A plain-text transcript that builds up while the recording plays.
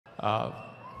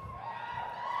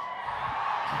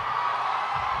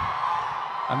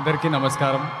అందరికీ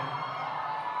నమస్కారం.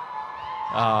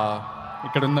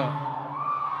 ఇక్కడున్న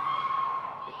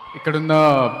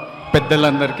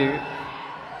పెద్దలందరికీ,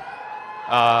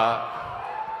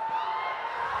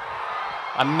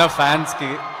 అన్న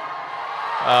ఫ్యాన్స్కి,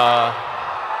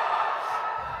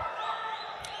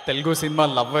 తెలుగు సినిమా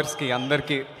లవర్స్కి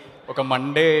అందరికీ ఒక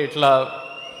మండే ఇట్లా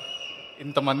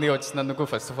ఇంతమంది వచ్చినందుకు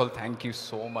first of all thank you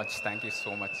so much.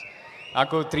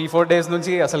 నాకు 3-4 డేస్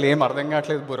నుంచి అసలు ఏం అర్థం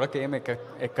కావట్లేదు, బుర్రకి ఏం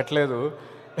ఎక్కట్లేదు.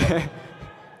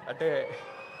 అంటే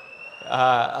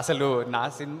అసలు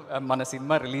మన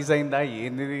సినిమా రిలీజ్ అయిందా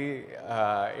ఏంది,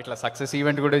 ఇట్లా సక్సెస్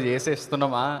ఈవెంట్ కూడా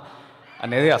చేసేస్తున్నామా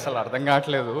అనేది అసలు అర్థం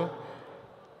కావట్లేదు.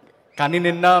 కానీ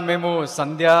నిన్న మేము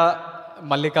సంధ్య,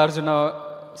 మల్లికార్జున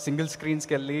సింగిల్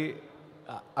స్క్రీన్స్కి వెళ్ళి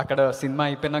అక్కడ సినిమా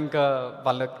అయిపోయాక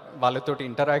వాళ్ళతోటి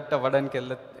ఇంటరాక్ట్ అవ్వడానికి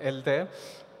వెళ్తే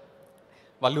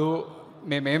వాళ్ళు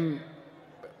మేమేం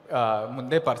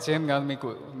ముందే పరిచయం కాదు మీకు,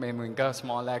 మేము ఇంకా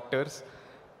స్మాల్ యాక్టర్స్,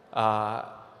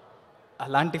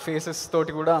 అలాంటి ఫేసెస్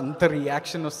తోటి కూడా అంత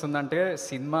రియాక్షన్ వస్తుందంటే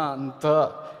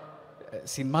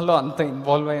సినిమాలో అంత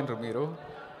ఇన్వాల్వ్ అయినరు మీరు.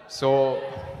 సో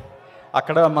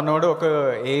అక్కడ మనోడు ఒక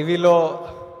ఏవీలో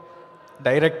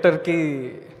డైరెక్టర్కి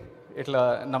ఇట్లా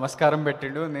నమస్కారం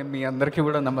పెట్టిండు, నేను మీ అందరికీ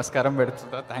కూడా నమస్కారం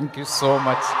పెడుతున్నా. Thank you so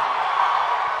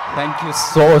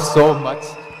much.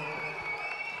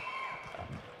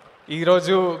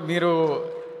 ఈరోజు మీరు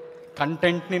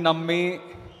కంటెంట్ని నమ్మి,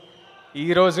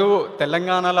 ఈరోజు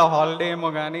తెలంగాణలో హాలిడే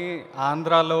ఏమో కానీ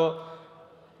ఆంధ్రాలో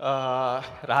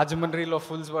రాజమండ్రిలో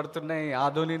ఫుల్స్ పడుతున్నాయి,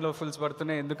 ఆదోనిలో ఫుల్స్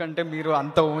పడుతున్నాయి. ఎందుకంటే మీరు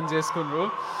అంత ఓన్ చేసుకున్నారు.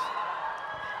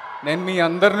 నేను మీ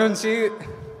అందరి నుంచి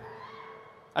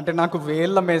అంటే నాకు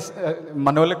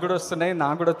మనోళ్ళకి కూడా వస్తున్నాయి,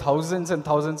 నాకు కూడా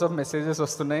థౌజండ్స్ ఆఫ్ మెసేజెస్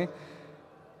వస్తున్నాయి.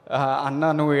 అన్న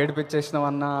నువ్వు ఏడిపించేసినావు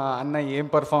అన్న ఏం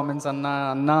పర్ఫార్మెన్స్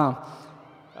అన్న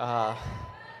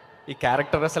ఈ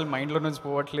క్యారెక్టర్ అసలు మైండ్లో నుంచి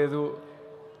పోవట్లేదు.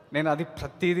 నేను అది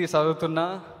ప్రతిదీ చదువుతున్నా,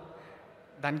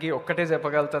 దానికి ఒక్కటే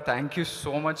చెప్పగలుగుతా, thank you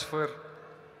so much for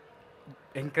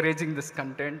encouraging this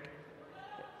content.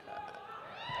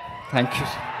 Thank you.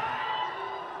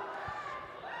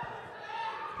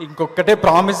 ఇంకొక్కటే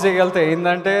promise చేయగలుగుతా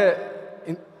ఏంటంటే,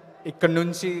 ఇక్కడ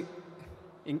నుంచి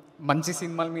మంచి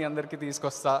సినిమాలు మీ అందరికీ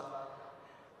తీసుకొస్తా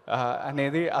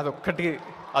అనేది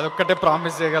అదొక్కటే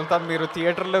ప్రామిస్ చేయగలుగుతా. మీరు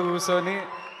థియేటర్లో కూర్చొని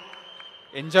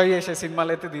ఎంజాయ్ చేసే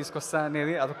సినిమాలు అయితే తీసుకొస్తా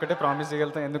అనేది అదొక్కటే ప్రామిస్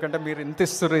చేయగలుగుతా. ఎందుకంటే మీరు ఇంత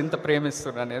ఇస్తుర్రు, ఇంత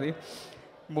ప్రేమిస్తుర్రు అనేది.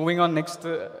 మూవింగ్ ఆన్ నెక్స్ట్,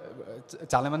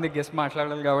 చాలామంది గెస్ట్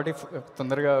మాట్లాడాలి కాబట్టి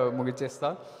తొందరగా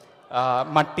ముగిచేస్తా.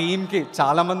 మా టీంకి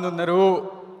చాలామంది ఉన్నారు,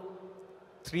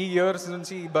 3 years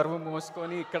నుంచి ఈ బరువు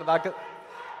మోసుకొని ఇక్కడ దాకా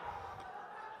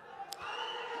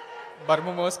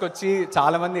మోసుకొచ్చి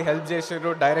చాలామంది హెల్ప్ చేసారు.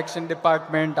 డైరెక్షన్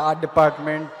డిపార్ట్మెంట్, ఆర్ట్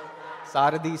డిపార్ట్మెంట్,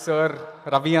 సారథి సార్,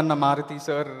 రవి అన్న, మారుతి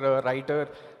సార్ రైటర్,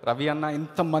 రవి అన్న,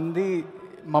 ఇంతమంది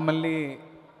మమ్మల్ని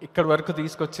ఇక్కడి వరకు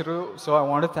తీసుకొచ్చారు. So I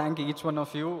want to thank each one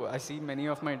of you. I see many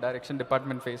of my direction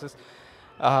department faces.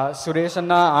 Suresh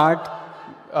అన్న ఆర్ట్,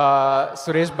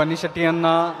 సురేష్ బనిశెట్టి అన్న,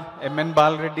 ఎంఎన్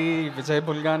బాలరెడ్డి, విజయ్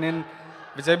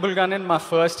బుల్గానేన్ మా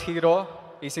ఫస్ట్ హీరో.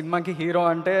 ఈ సినిమాకి హీరో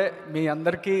అంటే మీ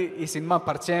అందరికీ ఈ సినిమా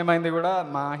పరిచయం అయింది కూడా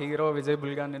మా హీరో విజయ్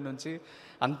బుల్గానేన్ నుంచి.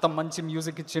 అంత మంచి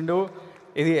మ్యూజిక్ ఇచ్చిండు.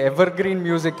 ఇది ఎవర్ గ్రీన్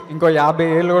మ్యూజిక్, ఇంకో 50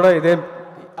 ఏళ్ళు కూడా ఇదే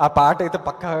ఆ పాట అయితే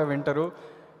పక్కాగా వింటారు.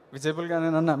 విజయ్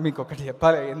బుల్గానేన్ అన్న మీకు ఒకటి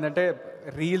చెప్పాలి ఏంటంటే,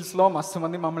 రీల్స్లో మస్తు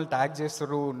మంది మమ్మల్ని ట్యాగ్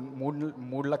చేస్తారు.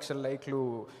 3 లక్షల లైక్లు,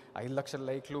 5 లక్షల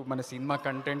లైక్లు మన సినిమా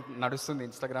కంటెంట్ నడుస్తుంది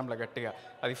ఇన్స్టాగ్రామ్లో గట్టిగా.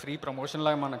 అది ఫ్రీ ప్రమోషన్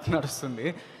లాగా మనకు నడుస్తుంది.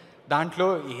 దాంట్లో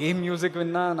ఏ మ్యూజిక్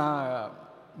విన్నా నా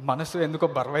మనసు ఎందుకో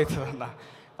బరువవుతుంది అన్న,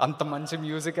 అంత మంచి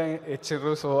మ్యూజిక్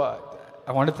ఇచ్చారు. So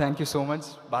I want thank you so much.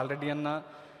 Bala Reddy అన్న,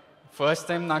 ఫస్ట్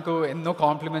టైం నాకు ఎన్నో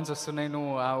కాంప్లిమెంట్స్ వస్తున్నాయి,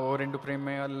 నువ్వు ఓ 2 ప్రేమ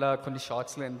వల్ల కొన్ని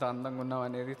షార్ట్స్లో ఎంత అందంగా ఉన్నావు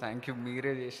అనేది. థ్యాంక్ యూ,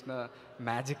 మీరే చేసిన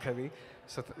మ్యాజిక్ అది.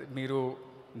 సో మీరు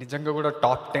నిజంగా కూడా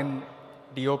టాప్ 10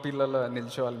 డిఓపీలలో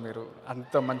నిల్చోవాలి. మీరు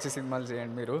అంత మంచి సినిమాలు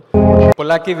చేయండి. మీరు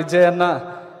పొలాకి విజయ్ అన్న,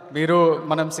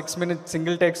 మనం 6 minutes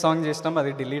సింగిల్ టేక్ సాంగ్ చేసినాం,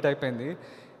 అది డిలీట్ అయిపోయింది.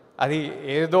 అది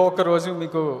ఏదో ఒక రోజు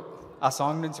మీకు ఆ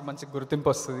సాంగ్ నుంచి మంచి గుర్తింపు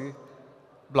వస్తుంది,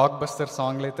 బ్లాక్ బస్టర్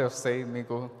సాంగ్లు అయితే వస్తాయి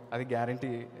మీకు, అది గ్యారంటీ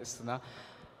ఇస్తున్నా.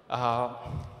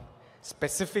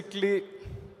 స్పెసిఫిక్లీ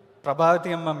ప్రభావతి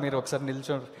అమ్మ, మీరు ఒకసారి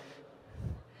నిల్చోండి,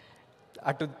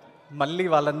 అటు మళ్ళీ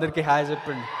వాళ్ళందరికీ హాయ్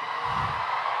చెప్పండి.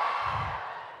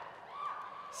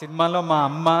 సినిమాలో మా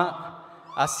అమ్మ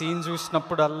ఆ సీన్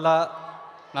చూసినప్పుడల్లా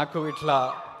నాకు ఇట్లా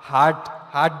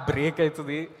హార్ట్ బ్రేక్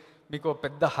అవుతుంది. మీకు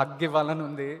పెద్ద హగ్ ఇవ్వాలని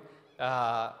ఉంది.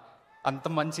 అంత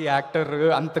మంచి యాక్టర్,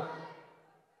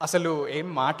 అసలు ఏం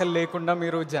మాటలు లేకుండా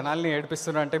మీరు జనాల్ని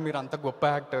ఏడిపిస్తున్నారు అంటే మీరు అంత గొప్ప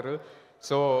యాక్టర్.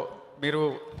 సో మీరు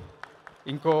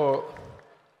ఇంకో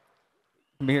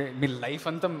మీ మీ లైఫ్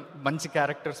అంతా మంచి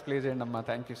క్యారెక్టర్స్ ప్లే చేయండి అమ్మా.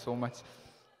 Thank you so much.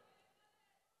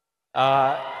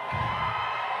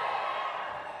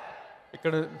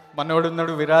 ఇక్కడ మనోడు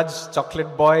ఉన్నాడు విరాజ్,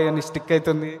 చాక్లెట్ బాయ్ అని స్టిక్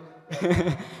అవుతుంది.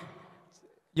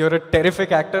 Your a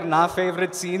terrific actor. నా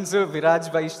favourite scenes Viraj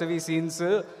Vaishnavi scenes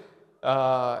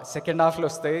second హాఫ్లో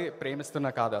వస్తాయి. ప్రేమిస్తున్నా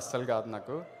కాదు, అస్సలు కాదు.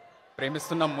 నాకు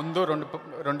ప్రేమిస్తున్న ముందు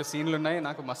రెండు సీన్లు ఉన్నాయి,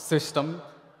 నాకు మస్తు ఇష్టం.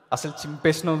 అసలు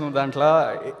చింపేసినావు దాంట్లో,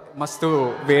 మస్తు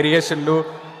వేరియేషన్లు.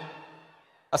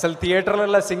 అసలు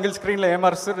థియేటర్లలో సింగిల్ స్క్రీన్లో ఏం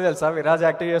అరుస్తారు తెలుసా? విరాజ్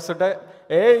యాక్టింగ్ చేస్తుంటే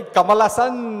ఏ కమల్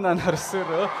హాసన్ అని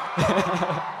అరుస్తారు.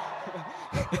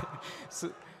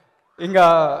 ఇంకా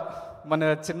మన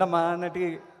చిన్న మానటి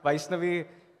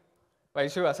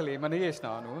వైషు అసలు ఏమని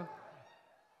చేసినావు నువ్వు?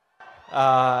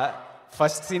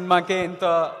 ఫస్ట్ సినిమాకే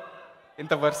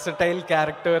ఇంత వర్సటైల్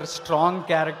క్యారెక్టర్, స్ట్రాంగ్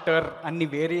క్యారెక్టర్, అన్ని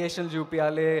వేరియేషన్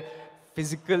చూపించాలి,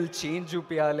 ఫిజికల్ చేంజ్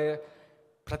చూపించాలి,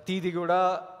 ప్రతీది కూడా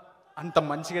అంత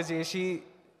మంచిగా చేసి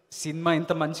సినిమా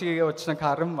ఇంత మంచిగా వచ్చిన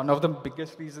కారణం one of the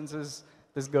biggest reasons is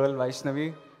this girl Vaishnavi.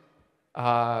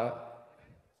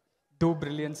 Do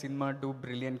brilliant cinema, do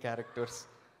brilliant characters,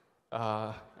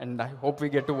 and I hope we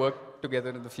get to work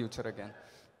together in the future again.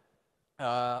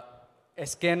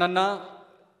 ఎస్కేనన్నా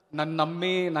నన్ను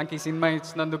నమ్మి నాకు ఈ సినిమా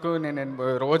ఇచ్చినందుకు నేను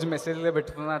రోజు మెసేజ్లో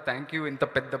పెట్టుకున్నా. థ్యాంక్ యూ, ఇంత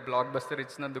పెద్ద బ్లాక్ బస్టర్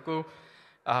ఇచ్చినందుకు.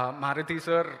 మారుతి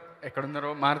సార్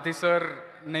ఎక్కడున్నారో? మారుతి సార్,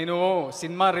 నేను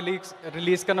సినిమా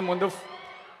రిలీజ్ కన్నా ముందు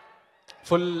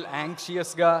ఫుల్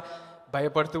యాంగ్షియస్గా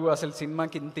భయపడుతూ అసలు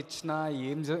సినిమాకి ఇంత ఇచ్చినా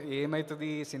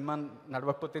ఏమవుతుంది, సినిమా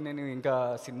నడవకపోతే నేను ఇంకా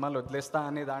సినిమాలు వదిలేస్తా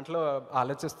అనే దాంట్లో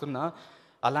ఆలోచిస్తున్నా.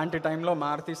 అలాంటి టైంలో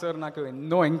మారుతి సార్ నాకు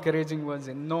ఎన్నో ఎంకరేజింగ్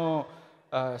వర్డ్స్, ఎన్నో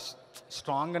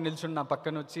స్ట్రాంగ్గా నిల్చుని నా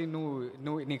పక్కన వచ్చి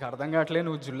నువ్వు నీకు అర్థం కావట్లే,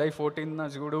 నువ్వు జూలై 14న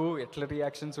చూడు ఎట్లా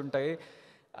రియాక్షన్స్ ఉంటాయి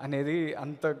అనేది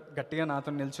అంత గట్టిగా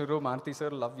నాతో నిల్చురు. Maruti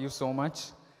sir, love you so much.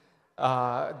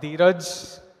 Dheeraj,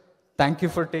 thank you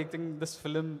for taking this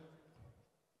film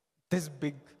this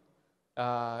big.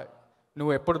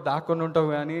 నువ్వు ఎప్పుడు దాక్కొని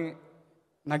ఉంటావు, కానీ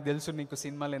నాకు తెలుసు నీకు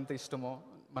సినిమాలు ఎంత ఇష్టమో.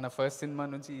 మన ఫస్ట్ సినిమా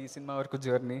నుంచి ఈ సినిమా వరకు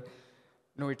జర్నీ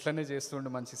నువ్వు ఇట్లనే చేస్తుండు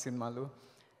మంచి సినిమాలు.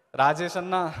 రాజేష్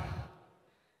అన్న,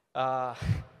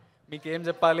 మీకేం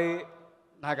చెప్పాలి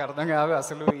నాకు అర్థం కాదు.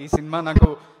 అసలు ఈ సినిమా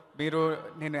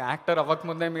నేను యాక్టర్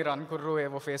అవ్వకముందే మీరు అనుకుర్రు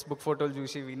ఏవో ఫేస్బుక్ ఫోటోలు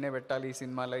చూసి వీన్నే పెట్టాలి ఈ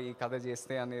సినిమాలో ఈ కథ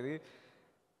చేస్తే అనేది.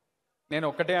 నేను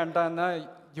ఒక్కటే అంటా అన్న,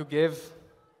 యు గేవ్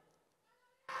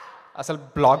అసలు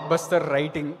బ్లాక్ బస్టర్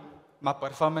రైటింగ్. మా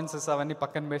పర్ఫార్మెన్సెస్ అవన్నీ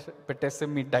పక్కన పెట్టేస్తే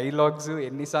మీ డైలాగ్స్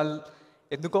ఎన్నిసార్లు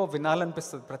ఎందుకో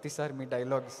వినాలనిపిస్తుంది ప్రతిసారి మీ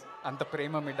డైలాగ్స్. అంత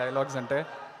ప్రేమ మీ డైలాగ్స్ అంటే.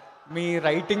 మీ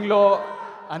రైటింగ్లో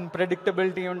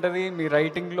అన్ప్రెడిక్టబిలిటీ ఉంటుంది, మీ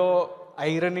రైటింగ్లో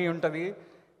ఐరనీ ఉంటుంది.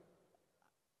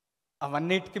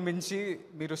 అవన్నిటికి మించి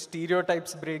మీరు స్టీరియో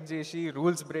టైప్స్ బ్రేక్ చేసి,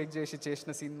 రూల్స్ బ్రేక్ చేసి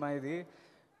చేసిన సినిమా ఇది.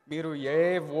 మీరు ఏ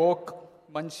వోక్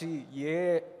మనిషి, ఏ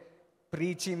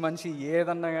ప్రీచి మనిషి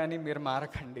ఏదన్నా కానీ మీరు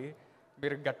మారకండి.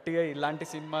 మీరు గట్టిగా ఇలాంటి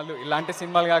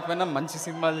సినిమాలు కాకపోయినా మంచి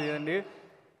సినిమాలు చేయండి.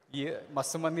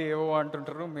 మస్తు మంది ఏవో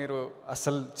అంటుంటారు, మీరు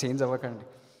అస్సలు చేంజ్ అవ్వకండి.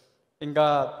 ఇంకా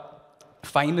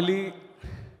ఫైనలీ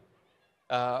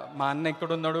మా అన్న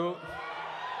ఎక్కడున్నాడు?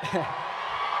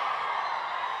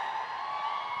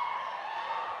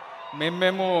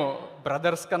 మేము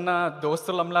బ్రదర్స్ కన్నా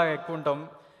దోస్తులంలా ఎక్కువ ఉంటాం.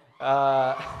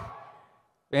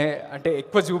 అంటే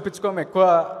ఎక్కువ చూపించుకోము, ఎక్కువ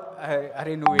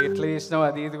అరే నువ్వు ఎట్లా చేసినావు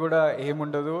అది ఇది కూడా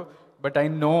ఏముండదు. But I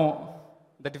know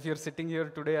that if you're sitting here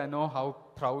today, I know how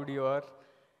proud you are.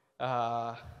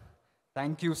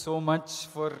 Thank you so much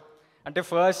for. అంటే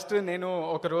ఫస్ట్ నేను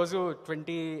ఒకరోజు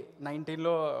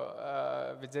 2019లో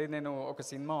విజయ్ నేను ఒక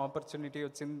సినిమా ఆపర్చునిటీ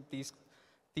వచ్చింది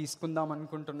తీసుకుందాం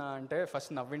అనుకుంటున్నా అంటే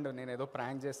ఫస్ట్ నవ్విండు, నేను ఏదో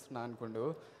ప్రాంక్ చేస్తున్నా అనుకుండు.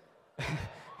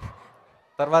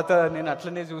 తర్వాత నేను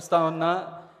అట్లనే చూస్తా ఉన్నా.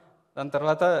 దాని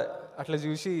తర్వాత అట్లా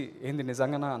చూసి ఏంది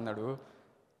నిజంగానా అన్నాడు.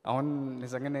 అవును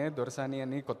నిజంగానే, దొరసాని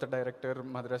అని కొత్త డైరెక్టర్,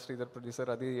 మధురా శ్రీధర్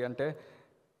ప్రొడ్యూసర్ అది అంటే.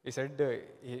 ఈ సైడ్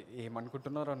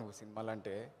ఏమనుకుంటున్నారో నువ్వు సినిమాలు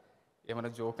అంటే,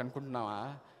 ఏమైనా జోక్ అనుకుంటున్నావా?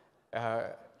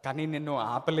 కానీ నిన్ను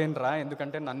ఆపలేనురా,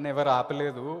 ఎందుకంటే నన్ను ఎవరు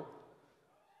ఆపలేదు.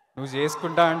 నువ్వు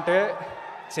చేసుకుంటా అంటే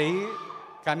చెయ్యి,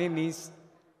 కానీ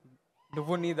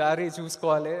నువ్వు నీ దారి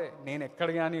చూసుకోవాలి. నేను ఎక్కడ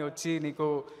కానీ వచ్చి నీకు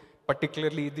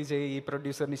పర్టికులర్లీ ఇది చేయి, ఈ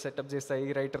ప్రొడ్యూసర్ని సెటప్ చేస్తా, ఈ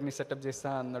రైటర్ని సెటప్ చేస్తా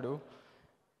అన్నాడు.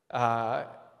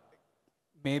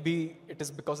 Maybe it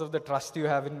is because of the trust you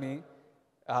have in me.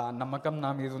 నమ్మకం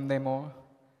నా మీద ఉందేమో.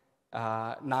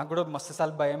 నాకు కూడా మస్తు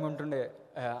సార్లు భయం ఉంటుండే,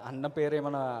 అన్న పేరు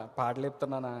ఏమైనా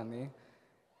పాడలేపుతున్నానా అని.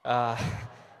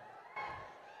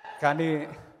 కానీ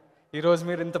ఈరోజు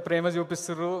మీరు ఇంత ప్రేమ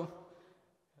చూపిస్తుర్రు.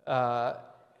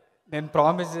 నేను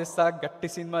ప్రామిస్ చేస్తా, గట్టి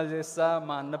సినిమాలు చేస్తా,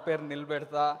 మా అన్న పేరు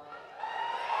నిలబెడతా.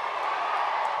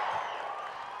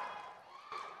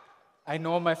 I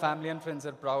know my family and friends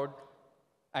are proud.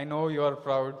 I know you are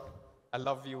proud. I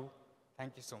love you.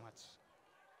 Thank you so much.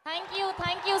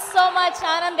 Thank you so much,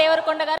 Anand Deverakonda garu.